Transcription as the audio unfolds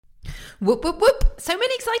Whoop, whoop, whoop. So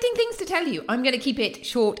many exciting things to tell you. I'm going to keep it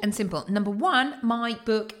short and simple. Number one, my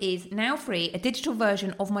book is now free, a digital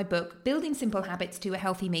version of my book, Building Simple Habits to a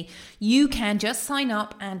Healthy Me. You can just sign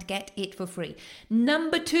up and get it for free.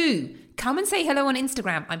 Number two, come and say hello on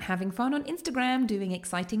Instagram. I'm having fun on Instagram doing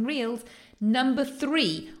exciting reels. Number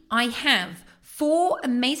three, I have 4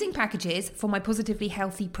 amazing packages for my Positively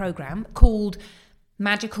Healthy program called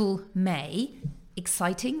Magical May.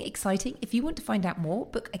 Exciting. If you want to find out more,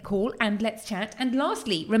 book a call and let's chat. And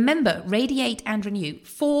lastly, remember, Radiate and Renew.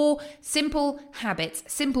 4 simple habits,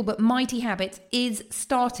 simple but mighty habits, is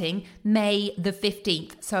starting May the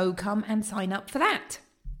 15th. So come and sign up for that.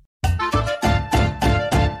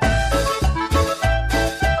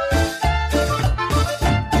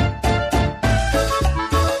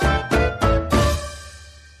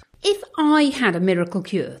 If I had a miracle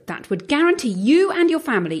cure that would guarantee you and your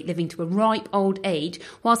family living to a ripe old age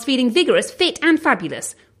whilst feeling vigorous, fit and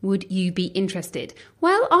fabulous, would you be interested?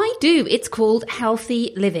 Well, I do. It's called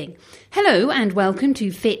Healthy Living. Hello and welcome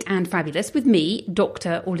to Fit and Fabulous with me,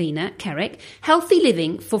 Dr. Orlena Kerrick. Healthy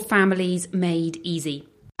Living for Families Made Easy.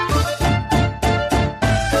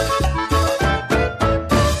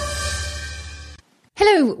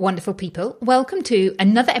 Hello, wonderful people. Welcome to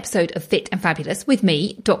another episode of Fit and Fabulous with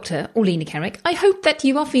me, Dr. Orlena Kerrick. I hope that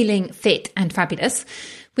you are feeling fit and fabulous.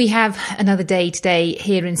 We have another day today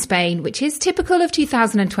here in Spain, which is typical of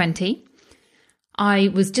 2020. I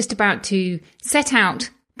was just about to set out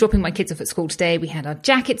dropping my kids off at school today. We had our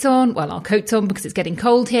jackets on, well, our coats on because it's getting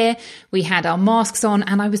cold here. We had our masks on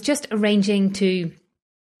and I was just arranging to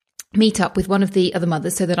meet up with one of the other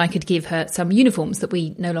mothers so that I could give her some uniforms that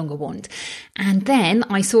we no longer want. And then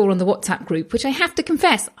I saw on the WhatsApp group, which I have to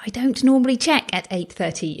confess, I don't normally check at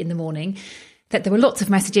 8:30 in the morning, that there were lots of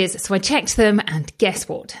messages. So I checked them and guess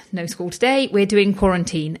what? No school today. We're doing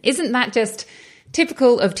quarantine. Isn't that just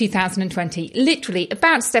typical of 2020? Literally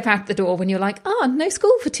about to step out the door when you're like, no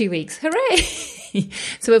school for 2 weeks. Hooray.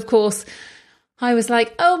 So of course, I was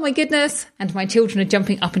like, oh my goodness. And my children are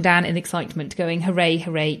jumping up and down in excitement going, hooray,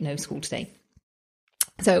 hooray, no school today.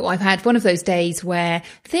 So I've had one of those days where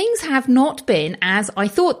things have not been as I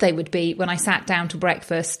thought they would be when I sat down to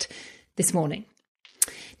breakfast this morning.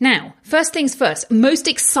 Now, first things first, most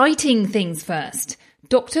exciting things first.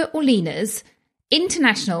 Dr. Orlena's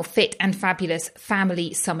International Fit and Fabulous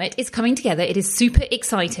Family Summit is coming together. It is super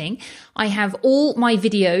exciting. I have all my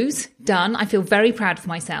videos done. I feel very proud of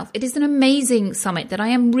myself. It is an amazing summit that I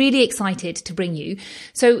am really excited to bring you.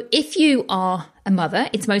 So if you are a mother,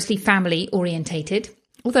 it's mostly family orientated,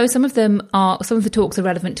 although some of the talks are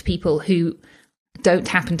relevant to people who don't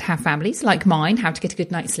happen to have families like mine, how to get a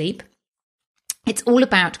good night's sleep. It's all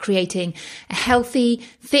about creating a healthy,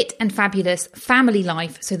 fit and fabulous family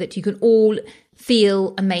life so that you can all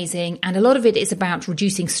feel amazing. And a lot of it is about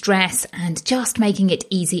reducing stress and just making it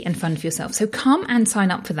easy and fun for yourself. So come and sign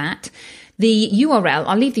up for that. The URL,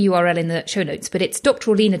 I'll leave the URL in the show notes, but it's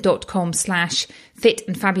drorlena.com/fit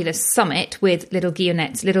and fabulous summit with little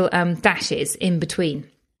guillenettes, little dashes in between.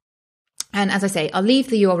 And as I say, I'll leave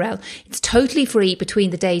the URL. It's totally free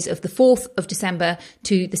between the days of the 4th of December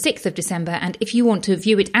to the 6th of December. And if you want to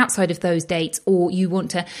view it outside of those dates or you want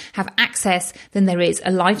to have access, then there is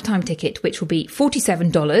a lifetime ticket, which will be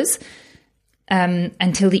 $47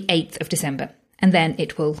 until the 8th of December. And then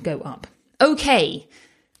it will go up. Okay,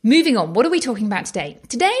 moving on. What are we talking about today?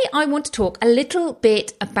 Today, I want to talk a little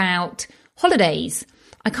bit about holidays.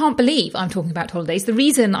 I can't believe I'm talking about holidays. The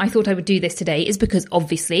reason I thought I would do this today is because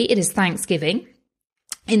obviously it is Thanksgiving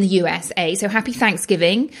in the USA. So happy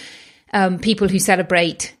Thanksgiving. People who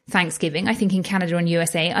celebrate Thanksgiving, I think in Canada and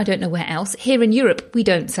USA, I don't know where else. Here in Europe, we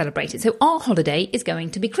don't celebrate it. So our holiday is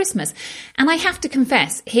going to be Christmas. And I have to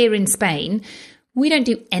confess, here in Spain, we don't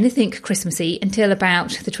do anything Christmassy until about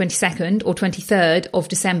the 22nd or 23rd of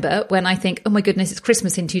December when I think, oh my goodness, it's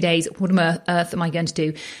Christmas in 2 days. What on earth am I going to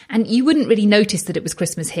do? And you wouldn't really notice that it was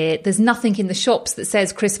Christmas here. There's nothing in the shops that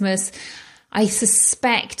says Christmas. I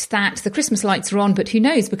suspect that the Christmas lights are on, but who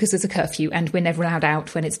knows because there's a curfew and we're never allowed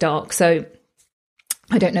out when it's dark. So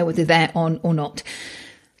I don't know whether they're on or not.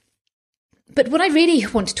 But what I really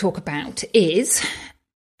want to talk about is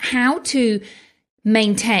how to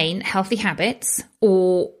maintain healthy habits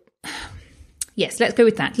yes, let's go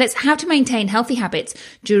with that. How to maintain healthy habits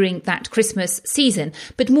during that Christmas season.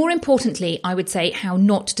 But more importantly, I would say how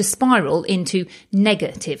not to spiral into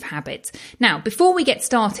negative habits. Now, before we get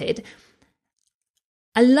started,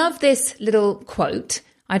 I love this little quote.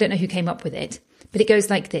 I don't know who came up with it, but it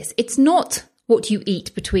goes like this. It's not what you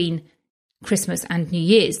eat between Christmas and New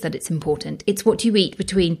Year's that it's important. It's what you eat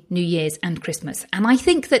between New Year's and Christmas. And I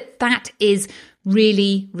think that is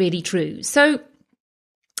really, really true. So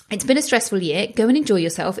It's been a stressful year. Go and enjoy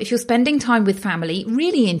yourself. If you're spending time with family,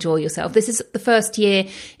 really enjoy yourself. This is the first year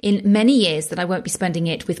in many years that I won't be spending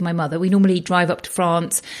it with my mother. We normally drive up to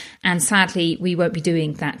France, and sadly, we won't be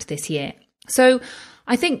doing that this year. So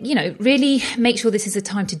I think, really make sure this is a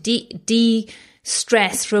time to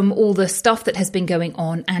de-stress from all the stuff that has been going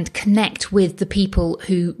on and connect with the people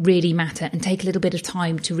who really matter and take a little bit of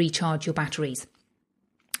time to recharge your batteries.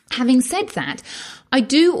 Having said that, I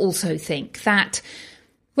do also think that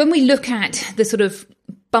when we look at the sort of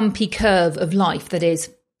bumpy curve of life that is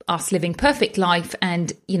us living perfect life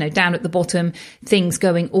and, down at the bottom, things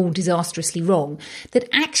going all disastrously wrong, that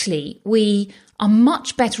actually we are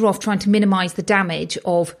much better off trying to minimize the damage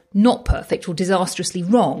of not perfect or disastrously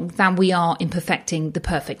wrong than we are in perfecting the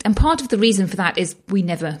perfect. And part of the reason for that is we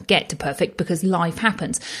never get to perfect because life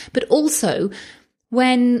happens. But also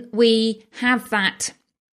when we have that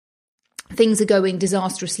things are going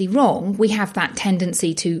disastrously wrong, we have that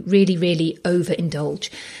tendency to really, really overindulge.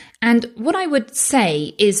 And what I would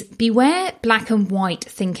say is beware black and white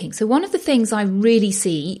thinking. So one of the things I really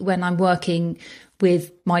see when I'm working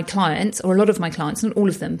with my clients, or a lot of my clients, not all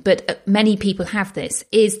of them, but many people have this,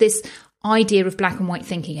 is this idea of black and white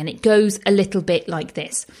thinking. And it goes a little bit like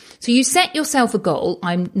this. So you set yourself a goal.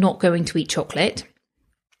 I'm not going to eat chocolate.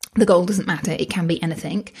 The goal doesn't matter. It can be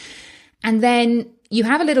anything. And then you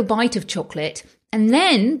have a little bite of chocolate, and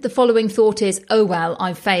then the following thought is, oh, well,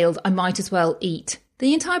 I've failed. I might as well eat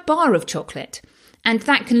the entire bar of chocolate. And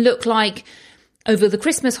that can look like over the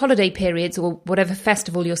Christmas holiday periods or whatever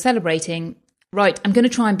festival you're celebrating, right, I'm going to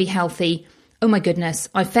try and be healthy. Oh, my goodness,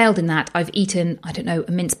 I've failed in that. I've eaten, a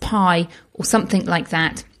mince pie or something like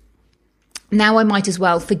that. Now I might as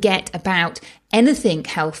well forget about anything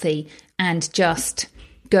healthy and just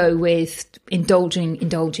go with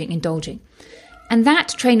indulging. And that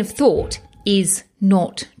train of thought is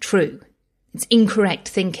not true. It's incorrect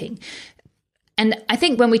thinking. And I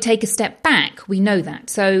think when we take a step back, we know that.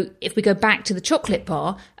 So if we go back to the chocolate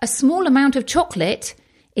bar, a small amount of chocolate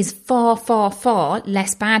is far, far, far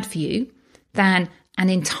less bad for you than an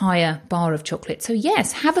entire bar of chocolate. So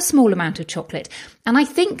yes, have a small amount of chocolate. And I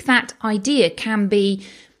think that idea can be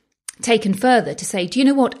taken further to say, do you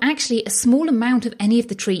know what? Actually, a small amount of any of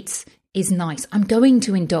the treats is nice. I'm going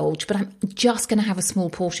to indulge, but I'm just going to have a small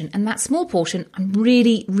portion. And that small portion, I'm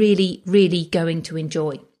really, really, really going to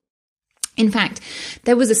enjoy. In fact,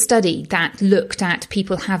 there was a study that looked at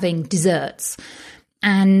people having desserts.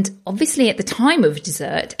 And obviously at the time of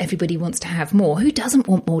dessert, everybody wants to have more. Who doesn't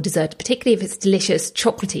want more dessert, particularly if it's delicious,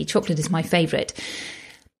 chocolatey? Chocolate is my favourite.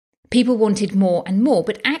 People wanted more and more.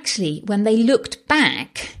 But actually, when they looked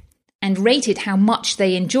back and rated how much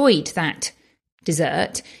they enjoyed that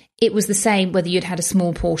dessert, it was the same whether you'd had a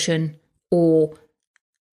small portion or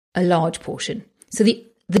a large portion. So the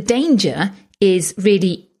danger is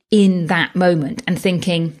really in that moment and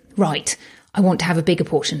thinking, right, I want to have a bigger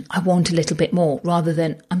portion. I want a little bit more, rather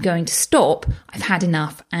than I'm going to stop. I've had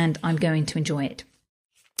enough and I'm going to enjoy it.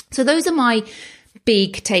 So those are my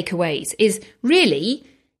big takeaways. Is really,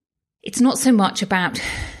 it's not so much about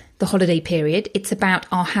the holiday period. It's about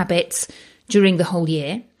our habits during the whole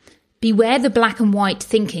year. Beware the black and white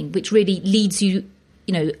thinking, which really leads you,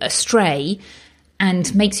 astray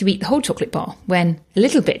and makes you eat the whole chocolate bar when a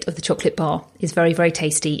little bit of the chocolate bar is very, very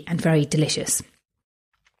tasty and very delicious.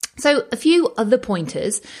 So a few other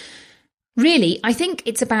pointers. Really, I think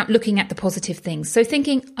it's about looking at the positive things. So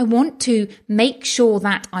thinking, I want to make sure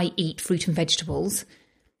that I eat fruit and vegetables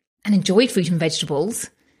and enjoy fruit and vegetables.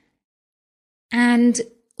 And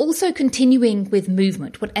also continuing with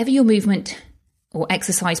movement, whatever your movement or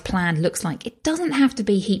exercise plan looks like. It doesn't have to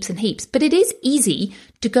be heaps and heaps, but it is easy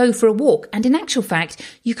to go for a walk. And in actual fact,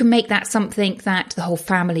 you can make that something that the whole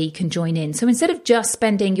family can join in. So instead of just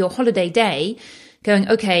spending your holiday day going,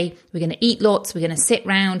 okay, we're going to eat lots, we're going to sit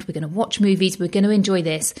round, we're going to watch movies, we're going to enjoy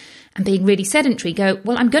this, and being really sedentary, go,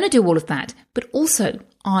 well, I'm going to do all of that, but also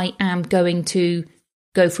I am going to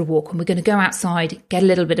go for a walk and we're going to go outside, get a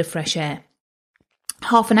little bit of fresh air.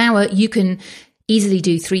 Half an hour, you can easily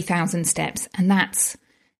do 3,000 steps. And that's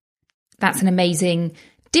an amazing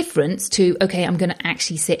difference to, okay, I'm going to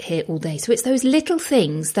actually sit here all day. So it's those little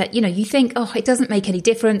things that, you think, oh, it doesn't make any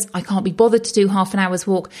difference. I can't be bothered to do half an hour's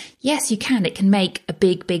walk. Yes, you can. It can make a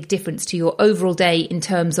big, big difference to your overall day in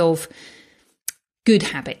terms of good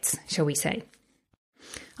habits, shall we say.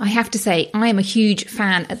 I have to say, I am a huge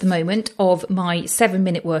fan at the moment of my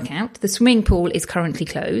 7-minute workout. The swimming pool is currently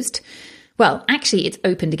closed. Well, actually, it's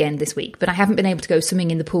opened again this week, but I haven't been able to go swimming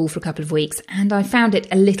in the pool for a couple of weeks, and I found it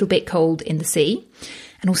a little bit cold in the sea.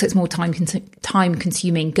 And also it's more time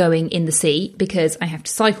consuming going in the sea because I have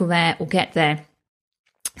to cycle there or get there.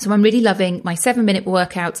 So I'm really loving my 7-minute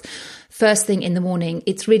workouts first thing in the morning.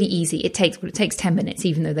 It's really easy. It takes 10 minutes,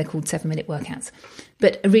 even though they're called 7-minute workouts,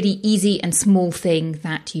 but a really easy and small thing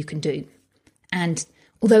that you can do. And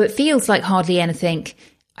although it feels like hardly anything,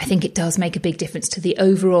 I think it does make a big difference to the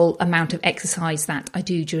overall amount of exercise that I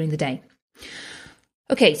do during the day.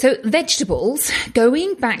 Okay, so vegetables,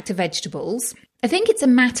 going back to vegetables, I think it's a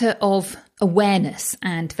matter of awareness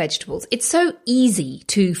and vegetables. It's so easy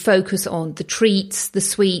to focus on the treats, the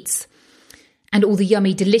sweets, and all the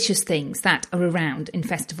yummy, delicious things that are around in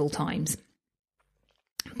festival times.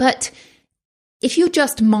 But if you're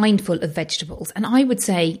just mindful of vegetables, and I would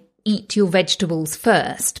say eat your vegetables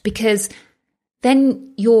first, because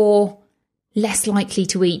then you're less likely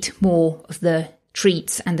to eat more of the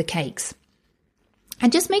treats and the cakes.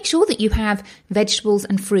 And just make sure that you have vegetables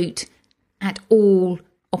and fruit at all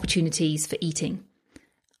opportunities for eating.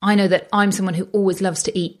 I know that I'm someone who always loves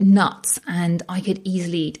to eat nuts, and I could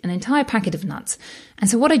easily eat an entire packet of nuts. And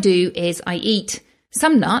so what I do is I eat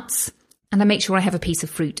some nuts and I make sure I have a piece of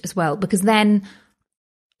fruit as well, because then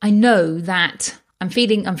I know that I'm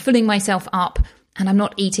filling myself up and I'm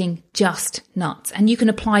not eating just nuts. And you can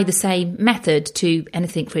apply the same method to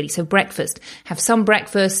anything really. So breakfast, have some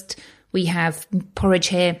breakfast. We have porridge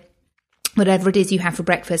here, whatever it is you have for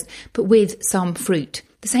breakfast, but with some fruit.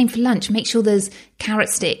 The same for lunch. Make sure there's carrot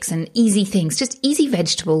sticks and easy things, just easy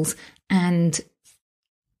vegetables, and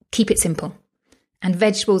keep it simple. And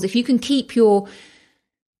vegetables, if you can keep your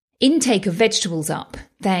intake of vegetables up,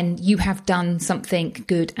 then you have done something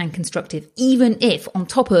good and constructive, even if on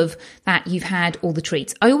top of that you've had all the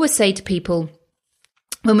treats. I always say to people,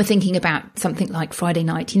 when we're thinking about something like Friday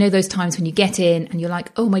night, you know, those times when you get in and you're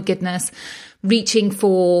like, oh my goodness, reaching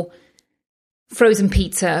for frozen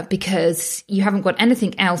pizza because you haven't got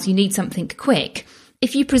anything else, you need something quick.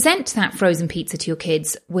 If you present that frozen pizza to your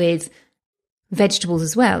kids with vegetables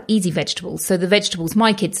as well, easy vegetables. So the vegetables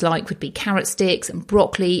my kids like would be carrot sticks and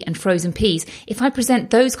broccoli and frozen peas. If I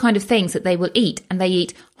present those kind of things that they will eat, and they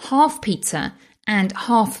eat half pizza and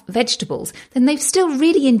half vegetables, then they've still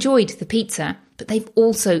really enjoyed the pizza, but they've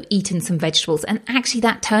also eaten some vegetables. And actually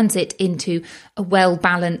that turns it into a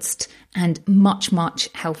well-balanced and much, much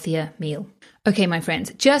healthier meal. Okay, my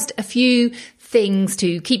friends, just a few things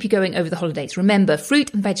to keep you going over the holidays. Remember,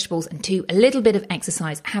 fruit and vegetables, and a little bit of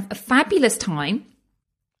exercise. Have a fabulous time.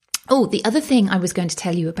 Oh, the other thing I was going to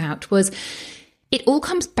tell you about was it all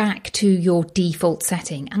comes back to your default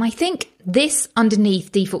setting. And I think this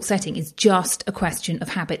underneath default setting is just a question of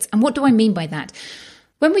habits. And what do I mean by that?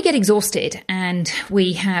 When we get exhausted and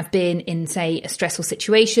we have been in, say, a stressful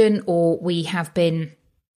situation, or we have been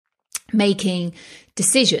making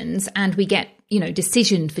decisions and we get,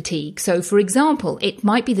 decision fatigue. So for example, it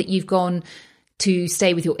might be that you've gone to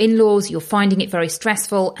stay with your in-laws, you're finding it very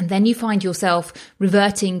stressful, and then you find yourself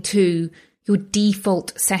reverting to your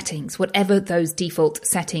default settings, whatever those default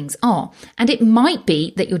settings are. And it might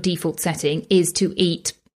be that your default setting is to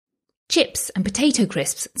eat chips and potato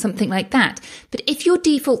crisps, something like that. But if your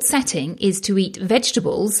default setting is to eat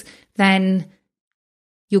vegetables, then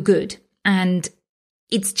you're good. And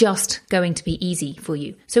it's just going to be easy for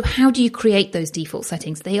you. So how do you create those default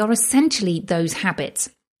settings? They are essentially those habits.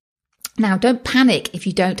 Now, don't panic if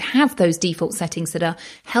you don't have those default settings that are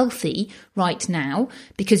healthy right now,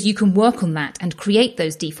 because you can work on that and create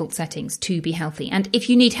those default settings to be healthy. And if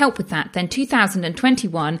you need help with that, then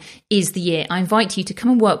 2021 is the year. I invite you to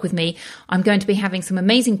come and work with me. I'm going to be having some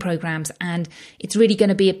amazing programs, and it's really going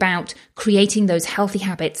to be about creating those healthy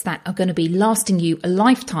habits that are going to be lasting you a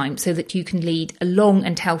lifetime, so that you can lead a long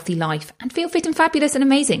and healthy life and feel fit and fabulous and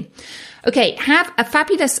amazing. Okay, have a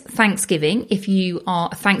fabulous Thanksgiving if you are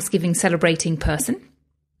a Thanksgiving celebrating person.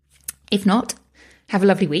 If not, have a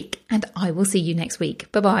lovely week, and I will see you next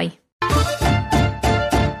week. Bye-bye.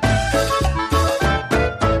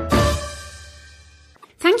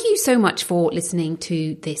 Thank you so much for listening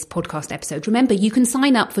to this podcast episode. Remember, you can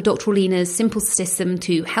sign up for Dr. Orlina's Simple System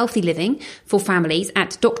to Healthy Living for Families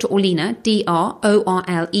at drorlina,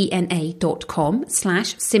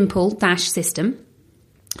 drorlina.com/simple-system.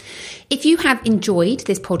 If you have enjoyed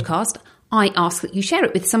this podcast, I ask that you share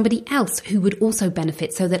it with somebody else who would also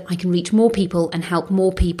benefit, so that I can reach more people and help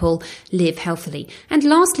more people live healthily. And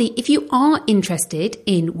lastly, if you are interested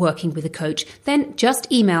in working with a coach, then just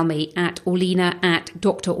email me at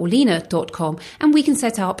orlina@drorlina.com and we can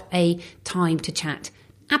set up a time to chat.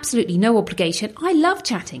 Absolutely no obligation. I love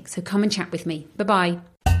chatting, so come and chat with me. Bye-bye.